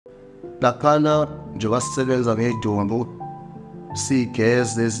laphana njengoba sisebenza ngedumbu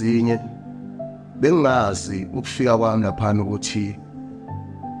sigeze ezinye bengazi ukufika kwami laphana ukuthi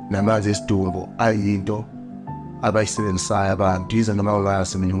namanzi esidumbu ayinto abayisebenzisayo abantu yize noma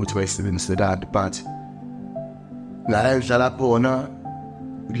ungazi mina ukuthi bayisebenziselani but la enhlala khona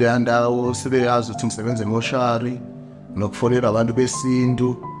kuleya ndawo sebeyazi ukuthi ngisebenza emoshari nokufonela abantu besintu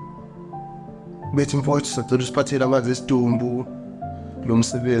bethi mfowethu sicela usiphathele amanzi esidumbu lo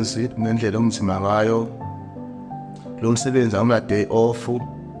msebenzi nendlela omthima ngayo lo msebenzi awuna day off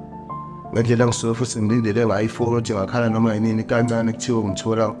ngendlela ngisuke futhi ngilindele ngayi-4 ukuthi ngakhala noma yinini kancane kuthiwa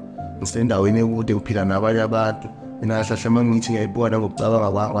ngithola ngisendaweni ekude ngiphila nabanye abantu mina kahle uma ngithi ngiyayibona ngokucabanga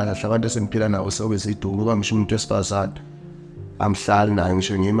kwami kahle abantu esengiphila nabo sekubezidumbu ngisho umuntu wesifazane amhlali naye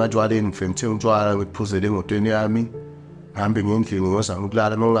ngisho ngiyematshwaleni ngifike ngithenga utshwala ngikuphuzele emotweni yami ngihambe ngendlini ngiyozama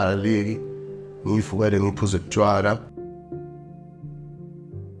ukulala uma ungalaleki ngiyivukele ngiphuze utshwala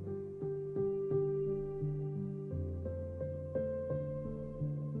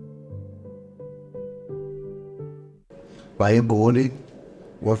bayeboli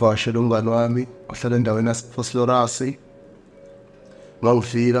wavashela umngane wami ohlala endaweni yaseFosforasi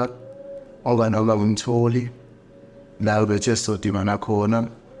ngangifika ongane wami ngimtholi la bethe sodimana khona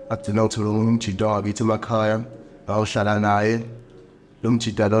agcina uthola umjida wakithi emakhaya awuhlala naye lo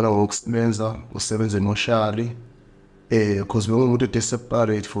mjida lona ngokusebenza usebenza emoshari cause bengumuntu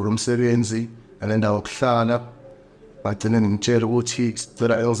desperate for umsebenzi alendawo yokuhlala bagcina ngimtshela ukuthi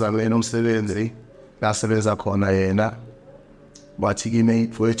sicela engizamele umsebenzi la sebenza khona yena bathi kimi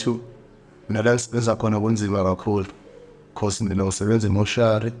mfowethu mina la sisebenza khona kunzima kakhulu cause mina usebenza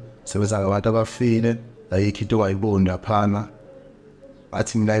emoshari sebenza ngabantu abafile ayikho into ongayiboni laphana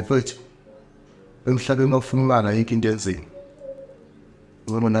bathi mina mfowethu emhlabeni ofumana ayikho into enzima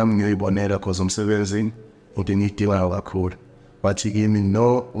ngoba nami ngiyoyibonela cause umsebenzi into engiyidingayo kakhulu bathi kimi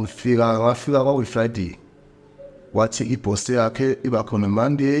no wafika kwa-Friday wathi iboss yakhe iba khona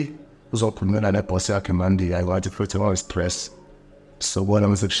Monday uzokhulumela neboss yakhe Monday ayiwathi futhi ngawu-stress so bona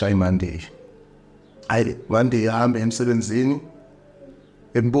mase kushaya Monday Monday ahambe emsebenzini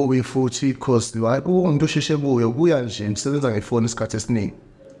embuyi futhi cause umuntu osheshe buya nje ngisebenza ngefoni isikhathi esiningi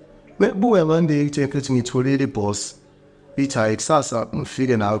bebuya Monday ukuthi ngitholile iboss ithi hayi kusasa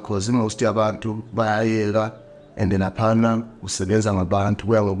ngifike nawe cause most yabantu bayayeka and laphana usebenza ngabantu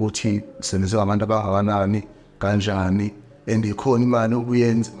kuya ngokuthi usebenza ngabantu abangakanani kanjani and ikhona imali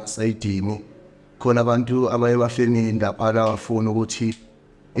okuyenza emasayidini khona abantu abayebafeni laphana bafuna ukuthi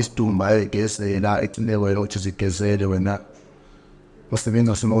isidumbu ayegezela ecine wena ukuthi zigezele wena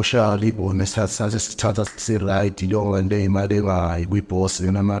usebenza semoshari bona sithatha si-right yonke le imali engayi kwiboss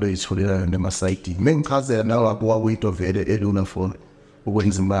yona mali oyitholelayo nemasayidini mengichazela nawe wabuka kuyinto vele elula for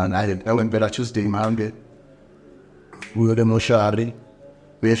ukwenza imali hayi ngempela Tuesday manje uyole emoshari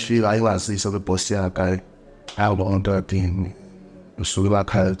befika ayingazisa kwiboss yakhe awubonto yakini usuke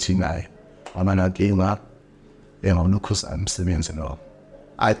bakhaya thinayo amanankinga engawnokhuza umsebenzi lo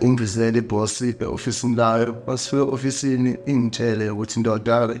ingizele iboss e-ofisini layo basifika ofisini ingitshele ukuthi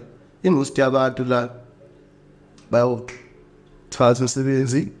ndoda imusti yabantu la bayothatha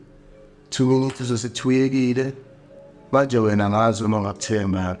umsebenzi 2 minutes uzosithuyekile manje wena ngazi uma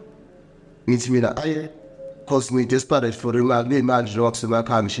ngakuthemba ngithi mina aye cause we desperate for imali nje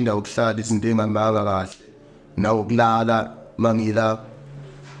wakusemakhaya ngishinda ukuhlala izinto engimanga kahle nawo kulala mangila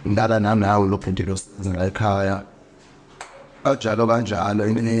ngidala nanawe lo phindelo senza ekhaya ajalo kanjalo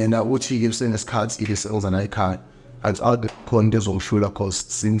yena uthi-ke usenesikhathi ile senza la ekhaya and khona into ezongishula cause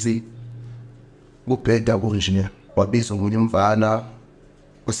since kubheda kunje wabiza omunye umfana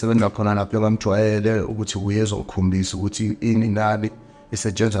usebenza khona lapho ngamjwayele ukuthi uyezwa ukukhombisa ukuthi ini nani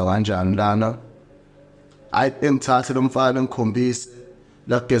isetshenzwa kanjani lana engithathe lo mfana ngikhombise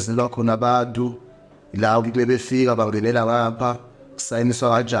la kugezelwa khona abantu la befika bangenela ngapha kusayiniswa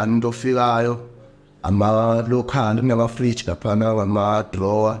kanjani umuntu ofikayo ama-local kunama-fridge laphana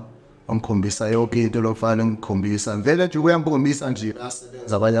ama-drawer angikhombisa yonke into lo mfana ngikhombisa vele nje uyangikhombisa nje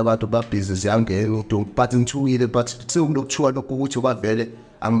asebenza abanye abantu babhizi ziyangena udumbu but ngithukile but sekuthiwa lokho ukuthi ubavele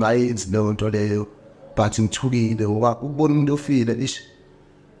angayenzi leyo nto leyo but ngithukile ukubona umuntu ofile ish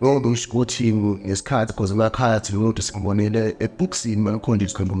ngoba ngisho ukuthi ngesikhathi cause emakhaya thina umuntu singibonele ebooksini mangikhonje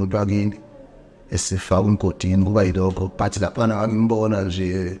isikhomba umuntu wakini esifaka umgodini kuba yilokho but laphana ngimbona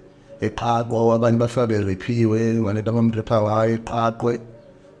nje eqhaqwa abanye bafika berephiwe ngalento abamrepha ngayo eqhaqwe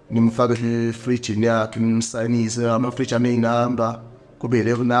nimfake efrijini yakhe nimsayinise amafriji aney'namba kube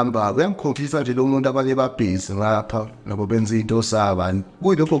leyo namba kuyangikhombisa nje lo muntu abanye babhizi ngapha nabo benza into sabani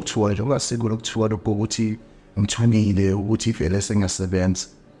kuyilokho okuthiwa nje ungasikho lokuthiwa lokho ukuthi ngithunile ukuthi vele sengiyasebenza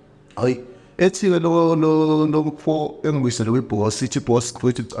hayi ethi-ke lo mfo engibuyisele kwiboss, ithi boss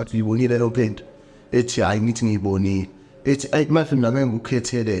kuthi athi ngiyibonile leyo phento. Ethi hayi ngithi ngiyibonile. Ethi ayi manje nami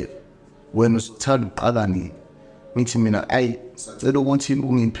ngikukhethele wena usuthanda uqala nini. Ngithi mina ayi sacela ukuthi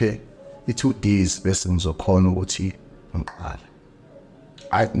ungiphe i-2 days bese ngizokhona ukuthi ngiqale.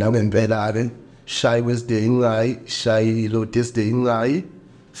 Ayi nawe ngempela-ke shy Wednesday ingayi, shy lo Thursday ingayi,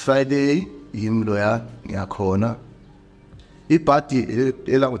 Friday yimi loya ngiyakhona. Ibhadi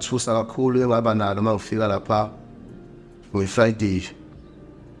elangithusa kakhulu engaba nalo uma ngifika lapha nge-Friday.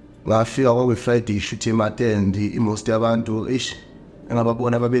 Ngafika kwakuyi-Friday shuthi ematendi imost yabantu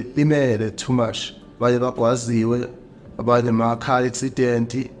engababona babelimele too much. Baye bagwaziwe, abanye car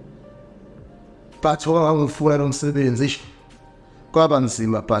accident. But ngangifuna lo msebenzi kwaba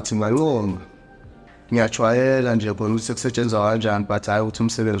nzima but ngiyancoma. Ngiyajwayela nje khona ukuthi kusetshenzwa kanjani but hayi ukuthi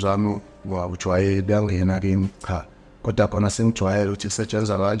umsebenzi wami ngawujwayele angena kimi cha. Kodwa khona sengijwayele ukuthi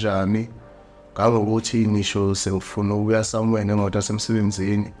kusetshenzwa kanjani. Kangokuthi ngisho sengifuna ukuya somewhere ngemoto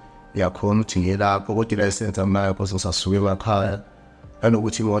yasemsebenzini yakhona ukuthi ngiyelapho kodwa i-license anayo phose ngisasuke emakhaya.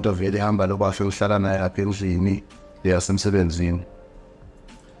 Anokuthi imoto vele ihamba lo bafike uhlala naye lapha endlini yasemsebenzini.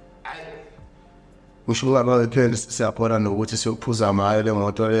 Ngisho ngaba phela siyaphona nokuthi siyophuza ngayo le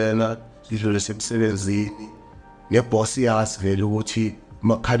moto lena idlule semsebenzini. Neboss yazi vele ukuthi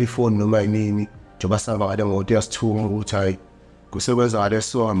California noma yini njengoba sihamba ngale moto yasithuma ukuthi hayi kusebenza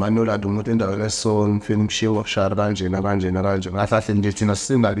leso amanolanda umuntu endaweni eso ngifike ngimshiye ngokushara kanjena ngahlahle nje thina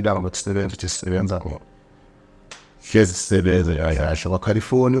singalilanga ngokusebenza ukuthi sisebenza ngo hlezi sisebenza kahle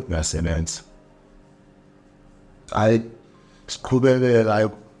kwa-California uyasebenza. Hayi siqhubekela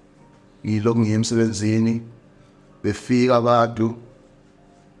yilokhu ngiye emsebenzini befika abantu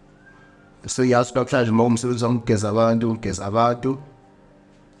seyazi namhlanje uma umsebenzi wami ugeza abantu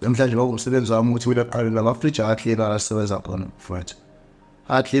namhlanje uma umsebenzi wami ukuthi mina qale nama-fridge akahleli alasebenza khona mfowethu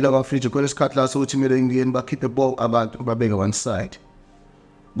ahleli ama-fridge khona isikhathi la sokuthi kumele ngiyeni bakhiphe bonke abantu babeke one side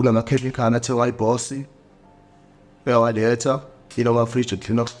kulama-chemical athengwa iboss uyawaletha yilo ama-fridge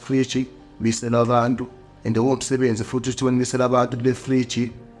clean up fridge bisela abantu and umsebenzi futhi ukuthi wena bisela abantu kule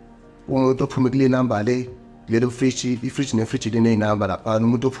fridge umuntu ophume kule number le lelo fridge i-fridge ne-fridge liney'namba lapha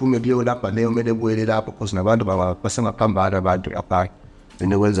umuntu ophume kuleyo number leyo kumele buyele lapho because nabantu basengaphambana abantu apha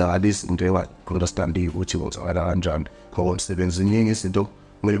and kwenzakala izinto enga-understandi ukuthi kwenzakala kanjani ngoba umsebenzi iningi izinto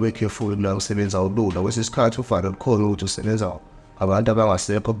kumele be-careful kula usebenza ulula kwesinye isikhathi ufane lukhona ukuthi usebenza abantu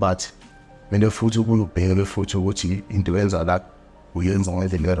abangasekho but kumele futhi ubheke futhi ukuthi into yenza la uyenza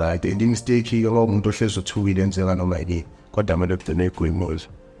ngendlela e-right and i-mistake-ke ngoba umuntu ohlezi uthukile enzeka noma yini kodwa kumele kugcine igwemule.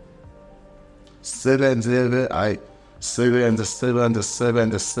 Sebenze hayi sebenze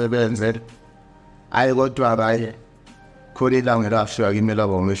hayi kodwa hayi khona ilanga elafika kimi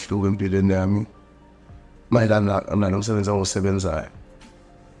laba umehluko empilweni yami mayelana nomsebenzi engiwusebenzayo.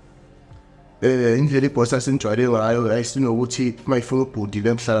 Indlela iboss asingijwayele ngayo ayisinokuthi uma ifuna ubhudile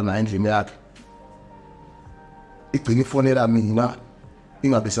emhlala naye endlini yakhe igcina ifonela mina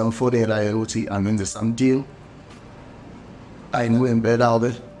ingabe sangifonela yena ukuthi angenze something ayiniwe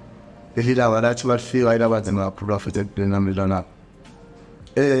impela-ke leli langa lathi balifika ilabanzi nga-profit empilweni yami lana.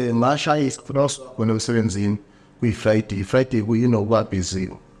 Ngashaya isifunoso khona emsebenzini kuyi-Friday kuyinokuba busy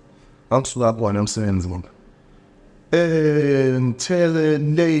angisuka khona emsebenzini ngithele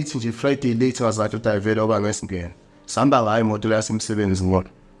late nje Friday late ngazathi ukuthi ayivele oba ngesingena sihamba ngayo imoto yasemsebenzini ngona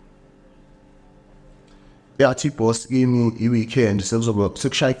yathi boss kimi i-weekend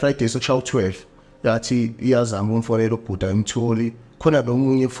sekushaya Friday sekushaya u-12 yathi iyazama umfonela ubhuda emtholi khona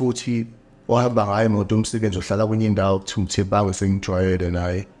nomunye futhi ohamba ngayo imoto umsebenzi ohlala kwenye indawo kuthiwa bange sengijwayele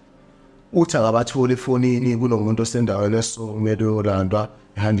naye uthi akabatholi efonini kunomuntu osendaweni eso kumele uyolandwa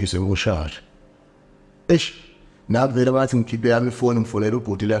ehanjiswe ngoshasha. Navele bathi ngikhiphe yami ifoni ngifonela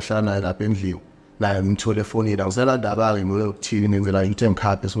ubhuti lahlala naye lapha endlini naye ngimthole efonini akuselandaba-ke ngile ukuthini ngenzela into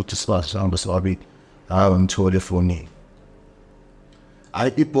engikhaphe sokuthi sihambe sobabili hayi ngimthole efonini.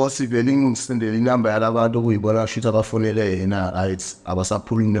 Hayi iboss vele ingisendele inamba yalabantu okuyibona shuthi abafonele yena ayithi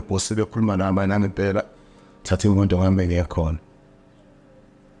abasaphuli neboss sebekhuluma nami nangempela thatha imoto ngihambe ngiye khona.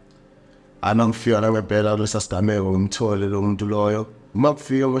 Ngifika la ngempela lesigameko ngimthole lo muntu loyo uma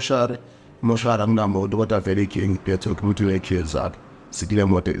kufika Mortuary akunamoto kodwa vele ngiphethe ukuthi le-keys zakhe sikule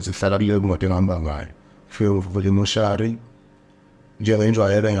moto zihlala kule moto engihamba ngayo. Fike ngivule Mortuary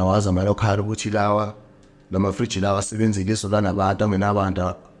njengenjwayelo ngiyawazi amalokhali ukuthi lama-fridge lawa asebenzile isola nabantu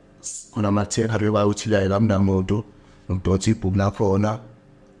angenabantu khona ama-tanker bayawuthilayo la mnamoto ngidonsa ibhuku lakhona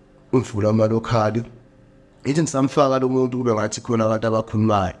ngivula amalokhali ithi ngisamfaka lo muntu kube ngathi khona abantu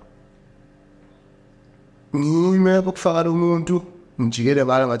abakhulumayo ngime ukufaka lo muntu ngijikele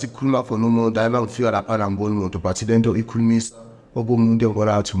ngala ngathi kukhuluma khona umuntu hayi mangifika lapha ngibona umuntu but lento ikhulumisa okumuntu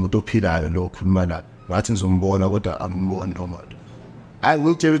engibona ukuthi umuntu ophilayo lo okhuluma naye ngathi ngizombona kodwa angimboni noma hayi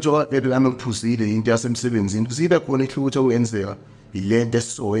ngitshela ukuthi vele nami ngiphuzile into yasemsebenzini kuzibe khona ihlutho okwenzeka ilento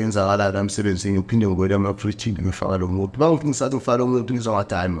esizoyenzakala la emsebenzini uphinde ngibone ama-preaching ngifaka lo muntu bawuthi ngisathi ngifaka lo muntu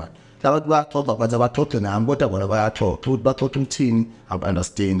ngizongathi hayi mani labantu bayaxoxa bathi abaxoxe nami kodwa bona bayaxoxa ukuthi baxoxa ukuthini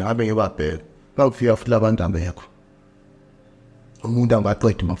abu-understand abe ngibabheka bawufika futhi labantu abekho umuntu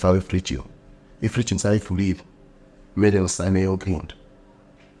angaqeda ngifaka ifriji ngisayivulile kumele ngisayine yonke into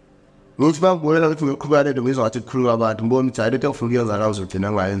ngithi bangibonela ukuthi ngiqhubeka lento ngizongathi kukhuluma abantu ngibona ukuthi hayi lento engifuna ukuyenza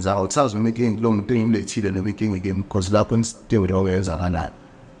ngizogcina ngayenzanga uthazi noma inkinga lo muntu engimlethile noma inkinga kimi because lapho nisidingo lokuyenzakalani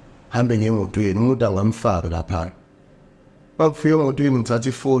hambe ngemotweni umuntu angamfaka lapha bafika emotweni ngithatha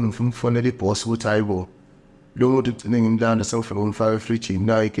ifoni ngifuna ukufonela iboss ukuthi hayibo lo muntu ugcine ngimlanda sengifika ngimfaka efrijini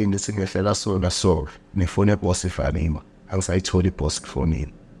nayo inkinga esingehlela sona so nefoni yeboss ifanima angisayithola iboss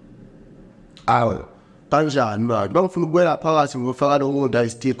kufonini kanjani manje bangifuna ukuwela phakathi ngofaka lo muntu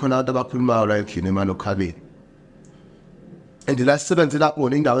ayisithi khona abantu abakhulumayo la endlini emali okhabeni and la sisebenze lapho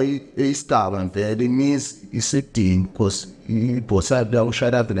indawo eyisitaba vele imizi isedini because iboss la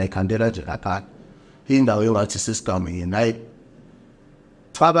ushaya lapha la ikhandela nje lapha indawo yongathi sesigameni hayi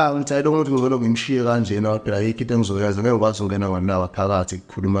Faba ngithi lo muntu ngizolo ngimshiye kanje na phela into engizoyenza ngeke ngikwazi ukungena nganawa phakathi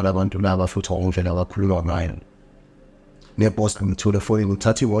ukukhuluma labantu laba futhi ngomvela abakhuluma ngayo neboss ngithule phone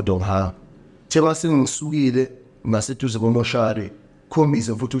ngithatha imoto ngihamba Thema sengisukile ngaseduze koMortuary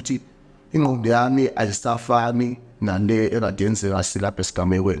khombise futhi ukuthi ingqondo yami ayisafani nale ekadenzeka silapha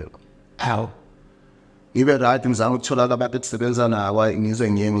esigamekweni ngibe right ngizama ukuthola abantu esisebenza nawo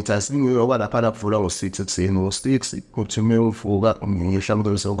ngize ngiye ngithi asingiyoba lapha lapha ngo-6 ekuseni ngo-6 kuthi uma uvuka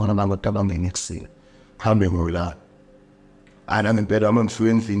ngihlambe sokhona abantu abangene ekuseni hambe ngola ngempela uma ngifika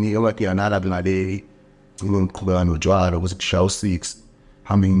endlini yomakiyanala ngale ngiqhubeka notshwala ukuthi kushaya u-6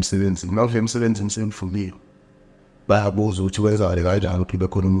 hambe emsebenzini mawufika emsebenzini senifukile bayabuza ukuthi wenzakale kanjani ukuthi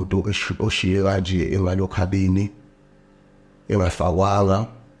bekhona umuntu oshiye kanje engalokhabini engafakwanga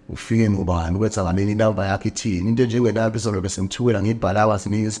ufike ngubani kwethakaleni inamba yakhe ithini into njengenamba izolobe semthukela ngibhala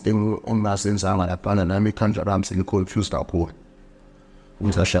kwaziningi izinto ongasenzanga laphana nami ikhanda lami seliconfused kakhulu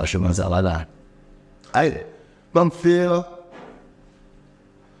ngizashashe mazakalana hayi bamfika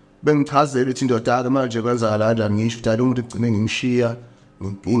bengichazela ukuthi indoda yakhe manje kwenzakala kanjani ngisho ukuthi lo muntu ugcine ngimshiya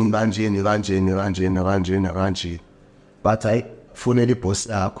kanjeni but hayi fonela iboss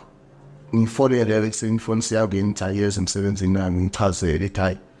yakho ngifonele ekuseni ifoni siyangena ithayeza emsebenzini nami ngichazele ukuthi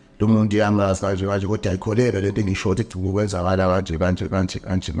hayi lo muntu yamazi kanje kodwa ayikholelwa lento engishothi ukuthi ukwenzakala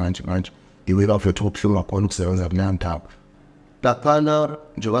kanje iwe bafethu ubuhlungu ngakhona ukusebenza kunamthapha laphana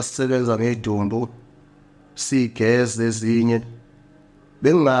njengoba sisebenza ngedumbu sigeze ezinye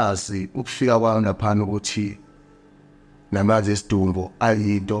bengazi ukufika kwami laphana ukuthi namanzi esidumbu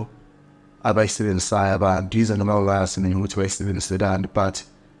ayinto abayisebenzisayo abantu yize noma ungazi ukuthi bayisebenziselani but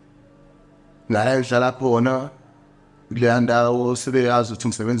la enhlala khona kuleya ndawo sebeyazi ukuthi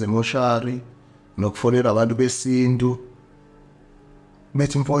ngisebenza eMortuary nokufonela abantu besintu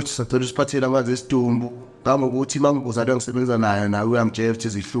methi mfowethu sacela usiphathele amanzi esidumbu ngama ukuthi mangibuza lo ngisebenza naye nawe uyamtshela ukuthi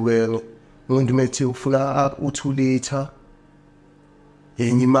izihlukelo umuntu methi ufuna u2 liter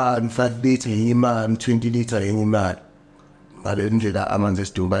yenye imali 5 liter yenye imali 20 liter yenye imali ngale ndlela amanzi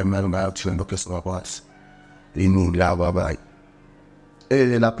esidumbu ayimali ngayokuthina lokho esingakwazi iningi labo abayi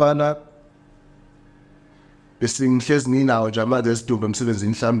laphana bese ngihlezi nginawo nje amanzi esidumbu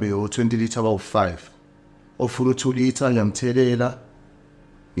emsebenzini mhlambe u20 liter bawu5 ofuna u2 liter ngiyamthelela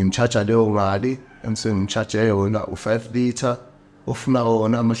ngimcharge leyo mali ngimcharge yona u5 liter ofuna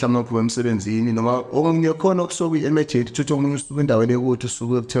wona mhlawumbe uphume emsebenzini noma okunye khona okusuka i-emergency ukuthi omunye usuke endaweni ekuthi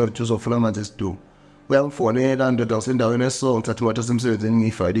usuke ukuthenga ukuthi uzofuna amanzi esidumbu uyamfonela ndoda ngasendaweni eso ngithatha imoto emsebenzini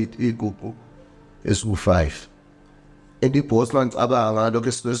ngiyifayile igubhu esu5 boss ngicabanga lokho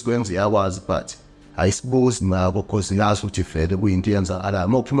esikwenza iyakwazi but ayisibuzi ngako because ngazi ukuthi vele kuyinto yenzakala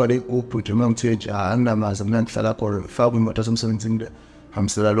mawuphuma le igubhu nje mangithe anginamazi mina ngihlala khona faka imoto emsebenzini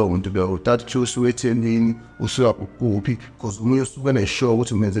hamsela lo muntu lo uthatha juice wethendini usuka kuphi because umunye usuke neshow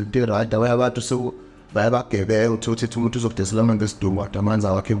ukuthi umenze into right away abantu so bayabagebela ukuthi umuntu uzokudesela amanzi esidumbu amanzi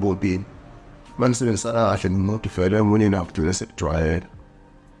awakhe embobini manisebenzisana kahle nomuntu vele umunye nakudlula sekudryela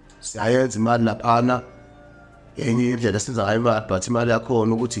siyayenza imali laphana enye indlela senza ngayo imali but imali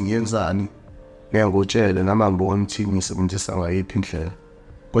yakhona ukuthi ngiyenzani ngeke ngutshele nama ngibona ukuthi ngisebenzisa ngayiphi indlela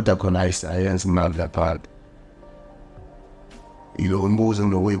kodwa khona ayisiyenza imali laphana ilo umbuzo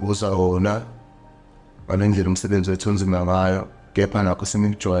ngokuyibuza wona balendlela umsebenzi wethu onzima ngayo kepha nakho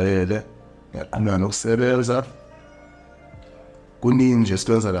semijwayele ngiyaqhubeka nokusebenza kuningi nje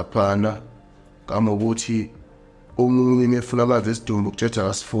sikwenza laphana kama ukuthi omunye efuna amanzi esidumbu kutshetha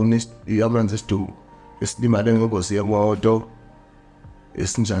asifuni amanzi esidumbu esilimale ngengozi yemoto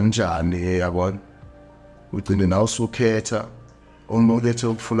esinjanjani yabona. Ugcine nawe usukhetha uma ulethe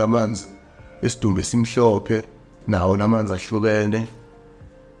ukufuna amanzi isidumbu esimhlophe nawo namanzi ahlukene.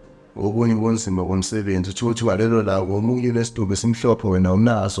 Okunye kunzima komsebenzi ukuthi walelo la ngomunye lesidumbu esimhlophe wena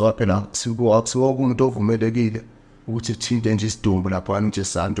unaso waphela sikuwa umuntu ovumelekile ukuthi thinte nje isidumbu lapho nje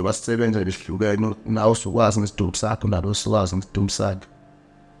santu basisebenza lihlukene nawe usukwazi ngesidumbu sakho nalo usukwazi ngesidumbu sakho.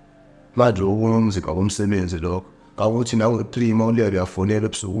 Manje okunzima komsebenzi lokho ukuthi nawe uprima ulele uyafonela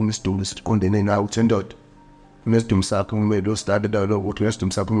ebusuku isidumbu siqondene nawe uthi ndoda nesidumbu sakho kumele usithathe lo ukuthi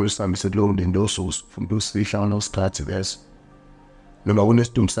nesidumbu sakho kumele sihambise kulowo mndeni ufuna usifihla nosikhathi bese. Noma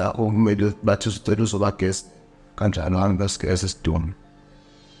kunesidumbu sakho kumele bathi usicela uzobagesa kanjalo angasigesa isidumbu.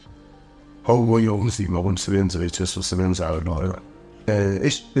 Okunye ubunzima bomsebenzi wethu esisebenzayo loyo.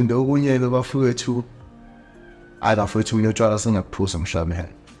 Into okunye-ke bafowethu abafowethu mina utshwala singakuphuza mhlawumbe.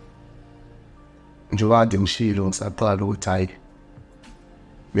 Njengoba kade ngishilo ngisaqala ukuthi hayi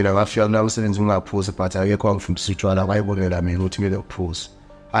mina ngafika la umsebenzi ngingaphuza but akekho wangifundisa utshwala kwayibonela mina ukuthi kumele uphuze.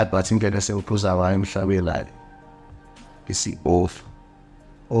 Hayi but indlela esengiphuza ngayo emhlabeni la isi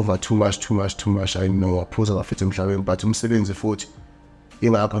over too much I know waphuza kafithi emhlabeni but umsebenzi futhi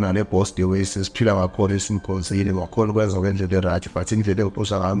ingakho nale boss the way sesiphila ngakhona esinkonzile ngakhona ukwenza ngendlela erathi but indlela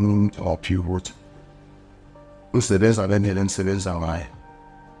ekuphuza ngayo umuntu ophiwothi usebenza ngendlela enisebenza ngayo.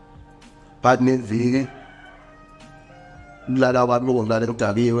 But neviki lala kwami ngolala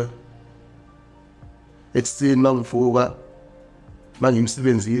kudakiwe ekseni mangivuka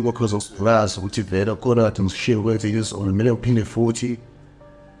mangimsebenzile because ngazi ukuthi vele khona kade ngishiye kwenze izolo kumele ngiphinde futhi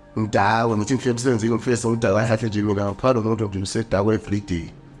ngidakwe ngithi ngifike emsebenzini ngifese ngidakwe hahle nje ngaphandle nokuthi ngimsedakwe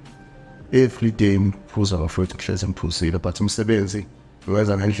every day ngiphuza bafowethu kuhlezi ngiphuzile but umsebenzi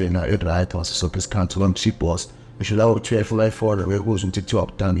wenza ngendlela eright waso sonke isikhathi ngoba ngishi boss ngisho lawo 12 life wekuze ukuthi kuthiwa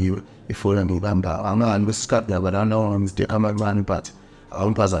kudaniwe ifona ngibamba angani kwesikhathi ngabalana ngizide amancane but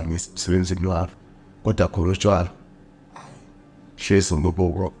awungiphazamisi umsebenzi wakho kodwa khona utshwala shesa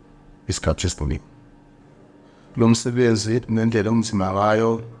ngoboko isikhathi sesiboni lo msebenzi ngendlela ongizima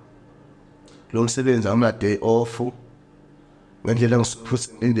ngayo lo msebenzi awuna day off ngendlela ngisiphuza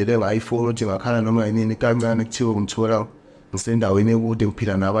indlela engayifona ukuthi ngakhala noma yini kancane kuthiwa ngithola ngisendaweni ekude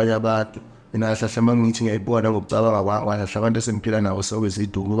ngiphila nabanye abantu mina hlahla mangithi ngiyayibona ngokucabanga kwami abantu esengiphila nabo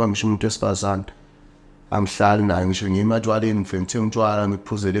sokwezidumbu ngoba ngisho umuntu wesifazane amhlali naye ngisho ngimatshwaleni ngifike ngithenga utshwala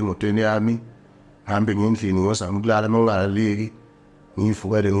ngiphuzele emotweni yami ngihambe ngendlini ngozama ukulala mangingalaleki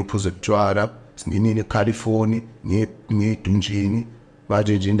ngivukele ngiphuze utshwala singinini eCalifornia ngidunjini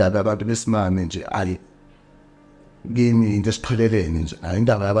manje nje indaba yabantu besimame nje ali kimi into esiqhelelene nje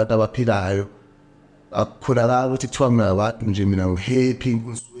indaba yabantu abaphilayo akukhulakala ukuthi kuthiwa mina abantu nje mina ngihappy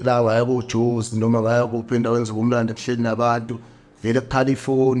ngisuka la koJozi noma ngaya kuphi endaweni zobumlando kuhleli nabantu vele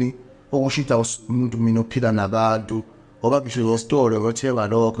eCalifornia okushita umuntu mina ophila nabantu ngoba ngisho ngositolo ngothenga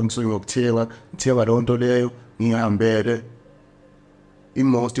lokho ngisuke ngokuthenga lonto leyo ngihambele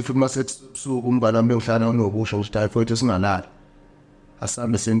imost if masebusuku umbala mbe ngihlala nobusha ukuthi hayi mfowethu singalala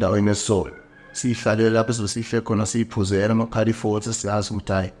asambe sendaweni esolo sihlalela lapho sizosihle khona siyiphuzela amaCalifornia siyazi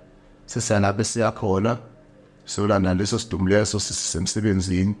ukuthi hayi sesiyalapha siyakhona solanda leso sidumbu leso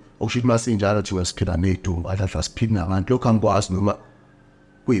sisemsebenzini okushithi masinjalo thiwa siphila nedumbu adla siphila nabantu lokho angikwazi noma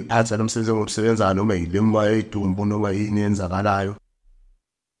kuyiphatha lomsebenzi ngokusebenza noma yilema yedumbu noma yini yenzakalayo